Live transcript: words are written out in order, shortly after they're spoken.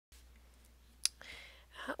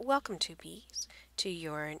Welcome to Bees to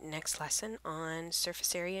your next lesson on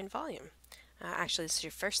surface area and volume. Actually, this is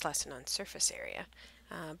your first lesson on surface area,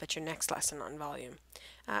 but your next lesson on volume.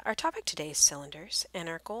 Our topic today is cylinders, and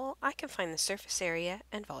our goal, I can find the surface area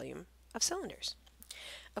and volume of cylinders.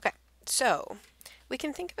 Okay, so we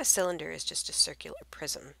can think of a cylinder as just a circular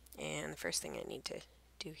prism, and the first thing I need to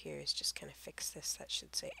do here is just kind of fix this. That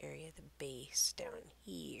should say area of the base down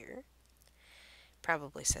here.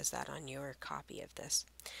 Probably says that on your copy of this.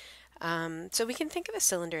 So we can think of a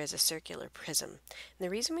cylinder as a circular prism. And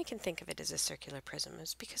the reason we can think of it as a circular prism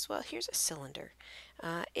is because, well, here's a cylinder.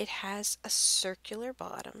 It has a circular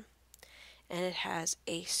bottom and it has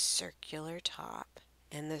a circular top.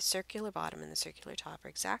 And the circular bottom and the circular top are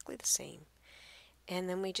exactly the same. And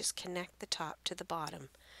then we just connect the top to the bottom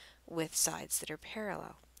with sides that are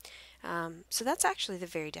parallel. So that's actually the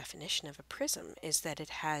very definition of a prism, is that it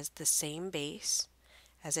has the same base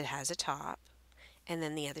as it has a top, and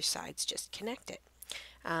then the other sides just connect it.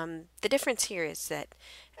 The difference here is that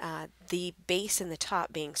the base and the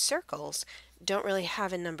top, being circles, don't really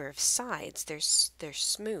have a number of sides. They're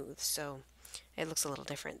smooth, so it looks a little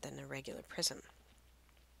different than a regular prism.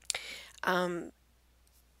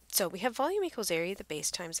 So we have volume equals area of the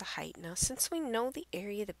base times the height. Now, since we know the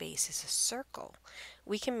area of the base is a circle,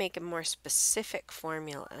 we can make a more specific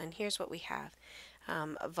formula, and here's what we have.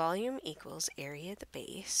 Volume equals area of the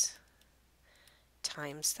base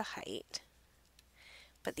times the height,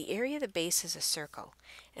 but the area of the base is a circle,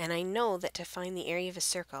 and I know that to find the area of a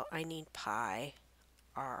circle I need pi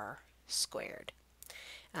r squared.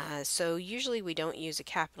 So usually we don't use a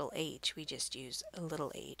capital H, we just use a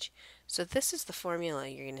little h. So this is the formula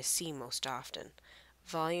you're going to see most often.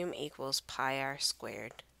 Volume equals pi r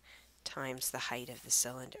squared times the height of the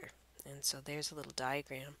cylinder. And so there's a little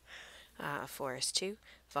diagram for us too.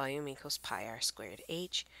 Volume equals pi r squared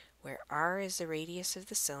h, where r is the radius of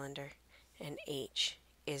the cylinder and h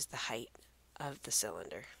is the height of the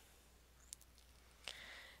cylinder.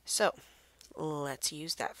 So let's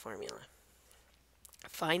use that formula.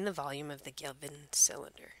 Find the volume of the given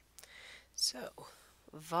cylinder. So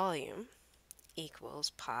volume equals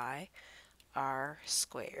pi r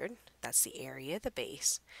squared, that's the area of the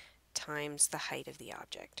base, times the height of the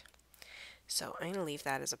object. So I'm going to leave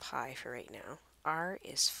that as a pi for right now. R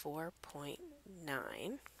is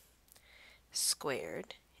 4.9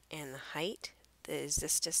 squared, and the height is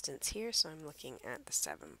this distance here, so I'm looking at the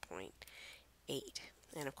 7.8.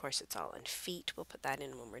 And of course it's all in feet. We'll put that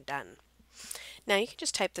in when we're done. Now you can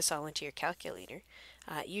just type this all into your calculator.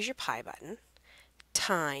 Use your pi button,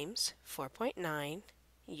 times 4.9,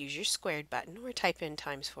 use your squared button, or type in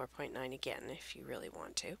times 4.9 again if you really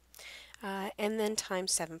want to, and then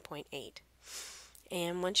times 7.8.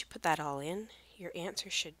 And once you put that all in, your answer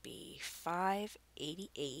should be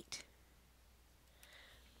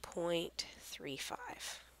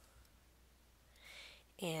 588.35.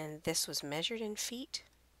 And this was measured in feet,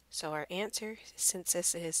 so our answer, since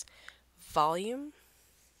this is volume,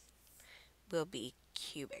 will be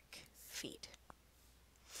cubic feet.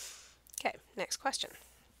 Okay, next question.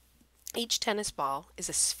 Each tennis ball is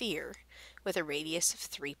a sphere with a radius of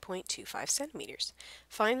 3.25 centimeters.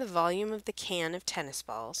 Find the volume of the can of tennis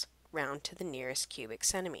balls round to the nearest cubic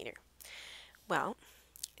centimeter. Well,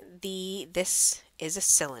 this is a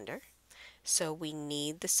cylinder, so we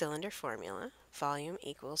need the cylinder formula. Volume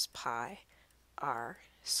equals pi r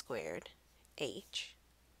squared h.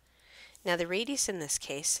 Now the radius in this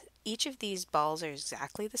case, each of these balls are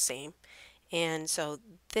exactly the same, and so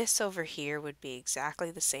this over here would be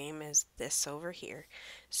exactly the same as this over here.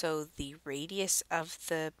 So the radius of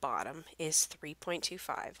the bottom is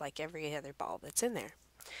 3.25, like every other ball that's in there.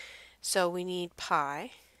 So we need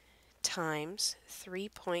pi times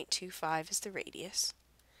 3.25 is the radius,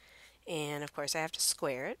 and of course I have to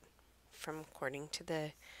square it from according to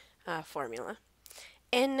the formula.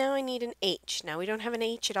 And now I need an h. Now we don't have an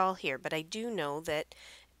h at all here, but I do know that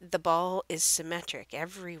the ball is symmetric.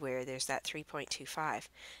 Everywhere there's that 3.25.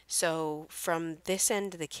 So from this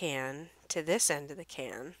end of the can to this end of the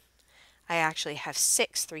can, I actually have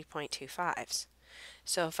 6 3.25s.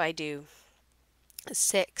 So if I do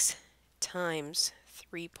 6 times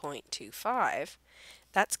 3.25,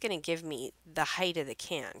 that's going to give me the height of the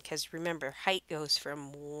can, because remember, height goes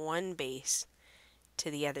from one base to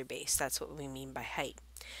the other base. That's what we mean by height.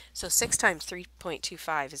 So 6 times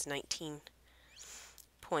 3.25 is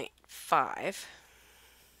 19.5,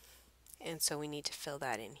 and so we need to fill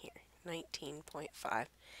that in here. 19.5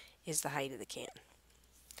 is the height of the can.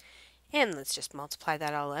 And let's just multiply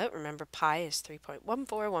that all out. Remember, pi is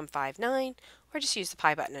 3.14159, or just use the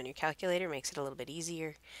pi button on your calculator. Makes it a little bit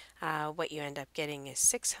easier. What you end up getting is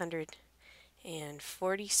 600 and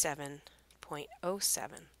 47.07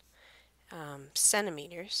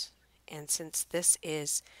 centimeters. And since this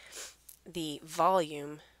is the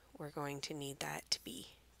volume, we're going to need that to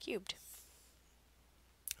be cubed.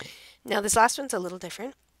 Now this last one's a little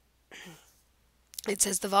different. It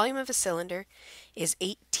says the volume of a cylinder is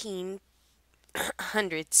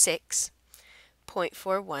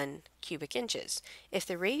 1806.41 cubic inches. If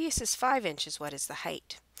the radius is 5 inches, what is the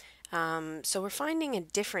height? So we're finding a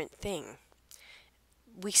different thing.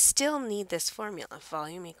 We still need this formula,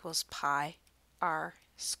 volume equals pi r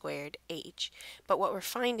squared h, but what we're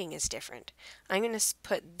finding is different. I'm going to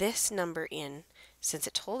put this number in, since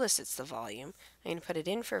it told us it's the volume. I'm going to put it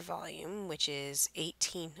in for volume, which is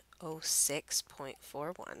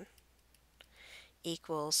 1806.41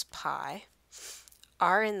 equals pi.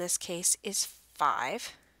 R in this case is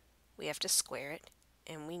 5. We have to square it,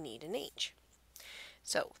 and we need an h.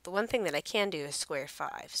 So the one thing that I can do is square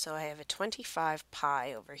 5. So I have a 25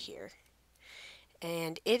 pi over here,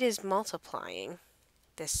 and it is multiplying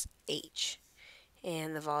this h,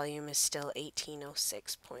 and the volume is still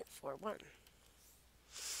 1806.41.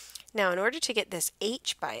 Now in order to get this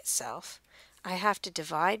h by itself, I have to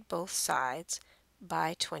divide both sides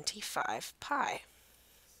by 25 pi.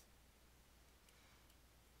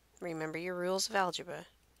 Remember your rules of algebra.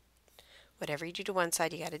 Whatever you do to one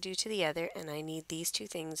side, you got to do to the other, and I need these two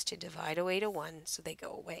things to divide away to 1 so they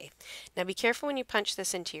go away. Now be careful when you punch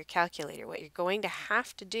this into your calculator. What you're going to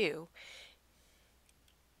have to do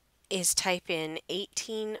is type in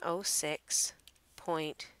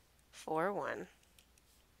 1806.41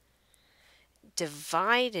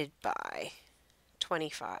 divided by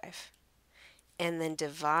 25, and then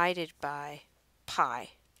divided by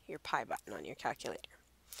pi, your pi button on your calculator.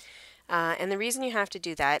 And the reason you have to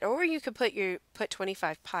do that, or you could put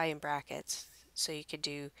 25 pi in brackets, so you could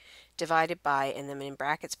do divided by, and then in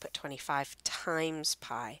brackets put 25 times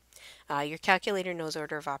pi. Your calculator knows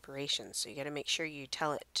order of operations, so you got to make sure you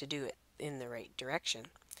tell it to do it in the right direction.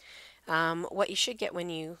 What you should get when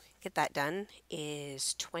you get that done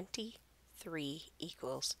is 23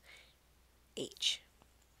 equals h.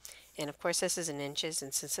 And of course this is in inches,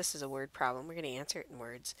 and since this is a word problem, we're going to answer it in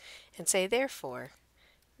words and say, therefore,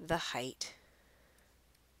 the height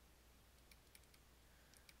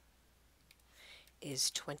is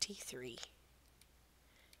 23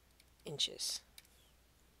 inches.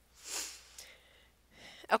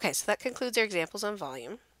 Okay, so that concludes our examples on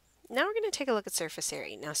volume. Now we're going to take a look at surface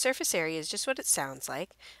area. Now surface area is just what it sounds like.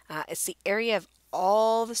 It's the area of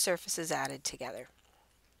all the surfaces added together.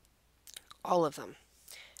 All of them.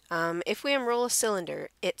 If we unroll a cylinder,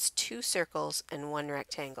 it's 2 circles and 1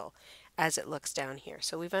 rectangle as it looks down here.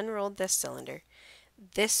 So we've unrolled this cylinder.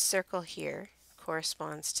 This circle here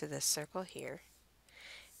corresponds to this circle here.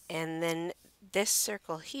 And then this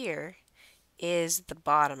circle here is the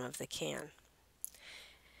bottom of the can.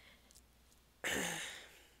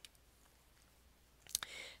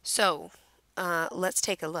 So let's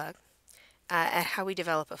take a look at how we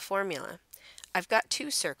develop a formula. I've got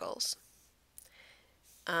 2 circles.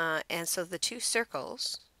 And so the 2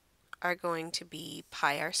 circles are going to be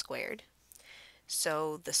pi r squared.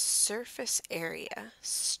 So the surface area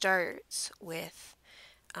starts with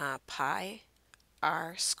pi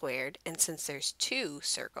r squared, and since there's 2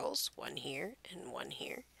 circles, one here and one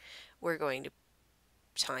here, we're going to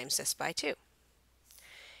times this by 2.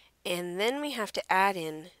 And then we have to add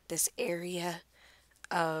in this area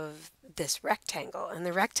of this rectangle, and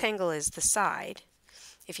the rectangle is the side.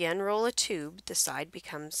 If you unroll a tube, the side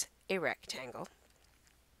becomes a rectangle.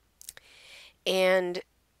 And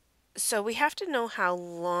so we have to know how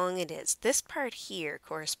long it is. This part here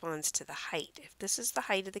corresponds to the height. If this is the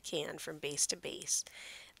height of the can from base to base,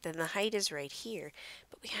 then the height is right here.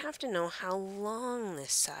 But we have to know how long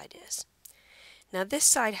this side is. Now this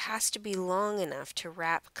side has to be long enough to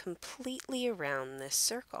wrap completely around this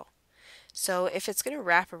circle. So if it's going to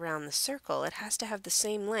wrap around the circle, it has to have the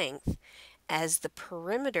same length as the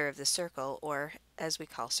perimeter of the circle, or as we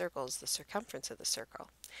call circles, the circumference of the circle.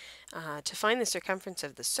 To find the circumference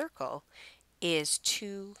of the circle is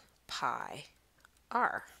 2 pi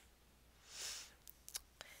r.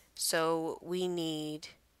 So we need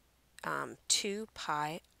 2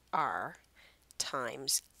 pi r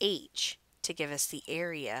times h to give us the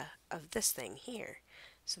area of this thing here.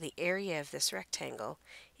 So the area of this rectangle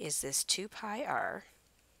is this 2 pi r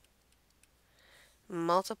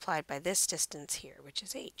multiplied by this distance here, which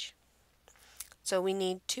is h. So we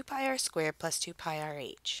need 2 pi r squared plus 2 pi r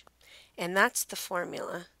h. And that's the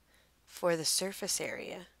formula for the surface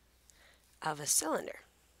area of a cylinder.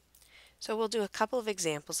 So we'll do a couple of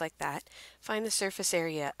examples like that. Find the surface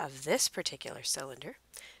area of this particular cylinder.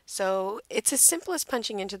 So it's as simple as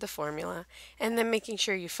punching into the formula and then making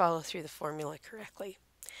sure you follow through the formula correctly.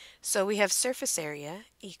 So we have surface area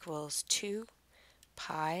equals 2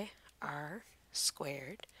 pi r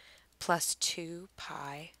squared plus 2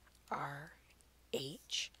 pi r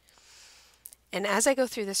h. And as I go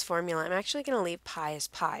through this formula, I'm actually going to leave pi as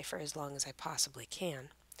pi for as long as I possibly can.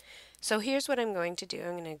 So here's what I'm going to do.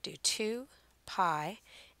 I'm going to do 2 pi,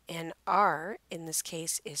 and r in this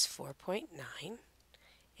case is 4.9,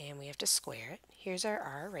 and we have to square it. Here's our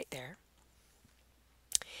r right there.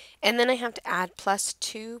 And then I have to add plus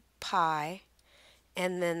 2 pi,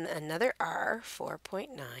 and then another r,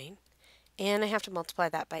 4.9, and I have to multiply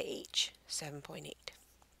that by h, 7.8.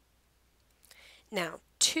 Now,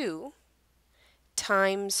 2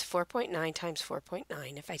 times 4.9 times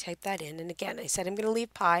 4.9, if I type that in, and again, I said I'm going to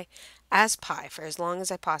leave pi as pi for as long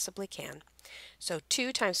as I possibly can. So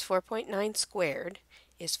 2 times 4.9 squared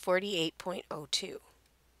is 48.02.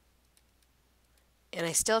 And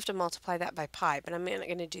I still have to multiply that by pi, but I'm not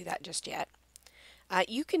going to do that just yet.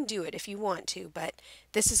 You can do it if you want to, but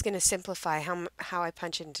this is going to simplify how I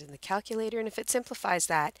punch it into the calculator, and if it simplifies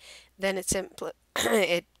that, then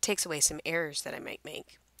it takes away some errors that I might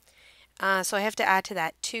make. So I have to add to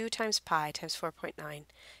that 2 times pi times 4.9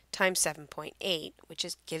 times 7.8, which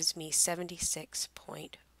gives me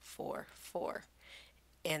 76.44,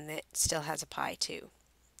 and it still has a pi too.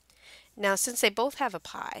 Now, since they both have a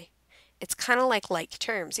pi, it's kind of like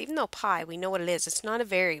terms. Even though pi, we know what it is. It's not a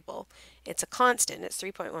variable. It's a constant. It's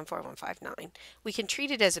 3.14159. We can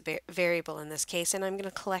treat it as a variable in this case, and I'm going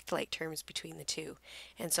to collect like terms between the two.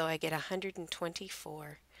 And so I get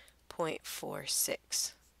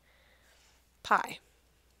 124.46 pi.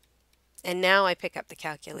 And now I pick up the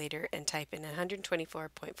calculator and type in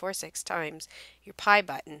 124.46 times your pi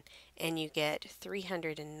button, and you get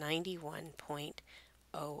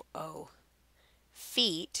 391.00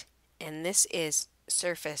 feet. And this is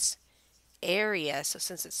surface area, so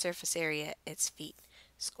since it's surface area, it's feet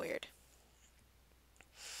squared.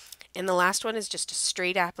 And the last one is just a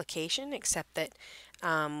straight application, except that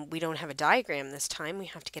we don't have a diagram this time. We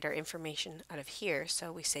have to get our information out of here.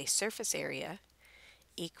 So we say surface area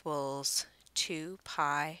equals 2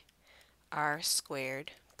 pi r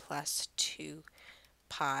squared plus 2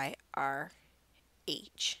 pi r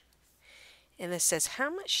h. And this says how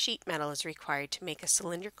much sheet metal is required to make a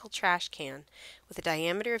cylindrical trash can with a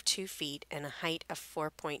diameter of 2 feet and a height of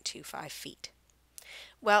 4.25 feet.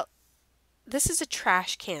 Well, this is a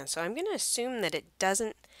trash can, so I'm going to assume that it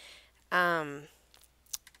doesn't, that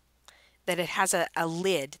it has a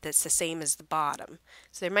lid that's the same as the bottom.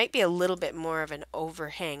 So there might be a little bit more of an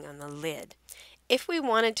overhang on the lid. If we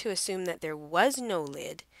wanted to assume that there was no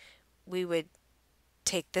lid, we would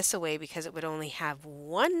take this away because it would only have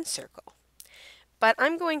one circle. But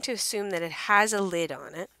I'm going to assume that it has a lid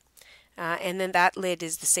on it, and then that lid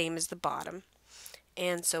is the same as the bottom.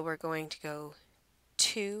 And so we're going to go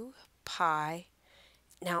 2 pi.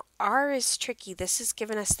 Now r is tricky. This has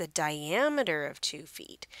given us the diameter of 2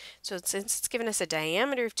 feet. So since it's given us a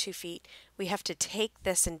diameter of 2 feet, we have to take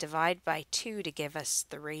this and divide by 2 to give us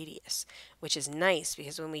the radius, which is nice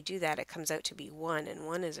because when we do that, it comes out to be 1, and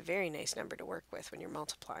 1 is a very nice number to work with when you're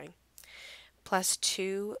multiplying. Plus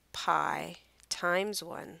 2 pi times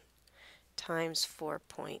 1 times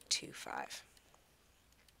 4.25,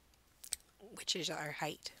 which is our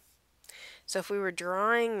height. So if we were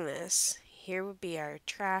drawing this, here would be our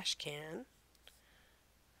trash can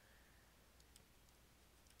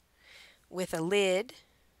with a lid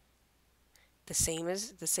the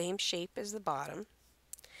same shape as the bottom,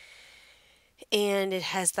 and it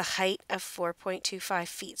has the height of 4.25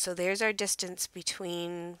 feet. So there's our distance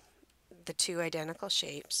between the two identical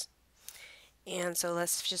shapes. And so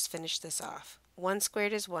let's just finish this off. 1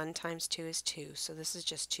 squared is 1 times 2 is 2, so this is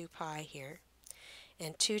just 2 pi here.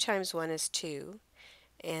 And 2 times 1 is 2,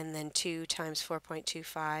 and then 2 times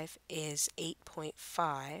 4.25 is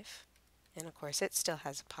 8.5, and of course it still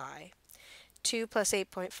has a pi. 2 plus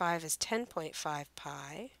 8.5 is 10.5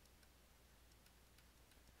 pi.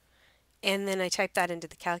 And then I type that into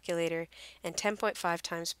the calculator, and 10.5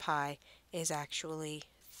 times pi is actually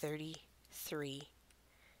 33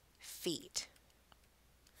 feet.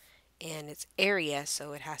 And it's area,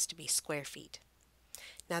 so it has to be square feet.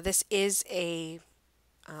 Now this is a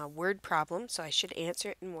word problem, so I should answer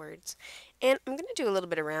it in words. And I'm going to do a little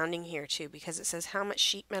bit of rounding here too, because it says how much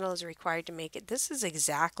sheet metal is required to make it. This is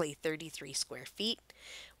exactly 33 square feet.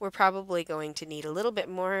 We're probably going to need a little bit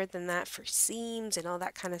more than that for seams and all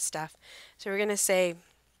that kind of stuff. So we're going to say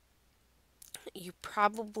you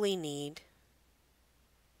probably need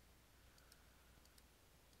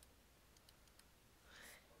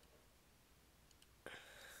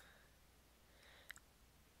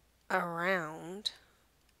around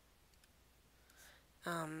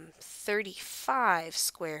 35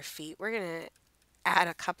 square feet. We're going to add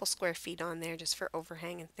a couple square feet on there just for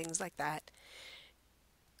overhang and things like that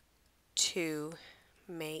to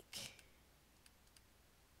make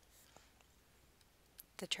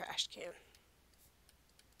the trash can.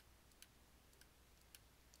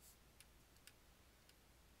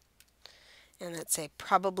 And let's say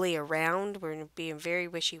probably around. We're being very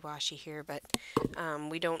wishy-washy here, but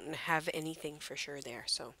we don't have anything for sure there.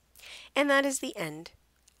 So, and that is the end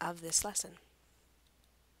of this lesson.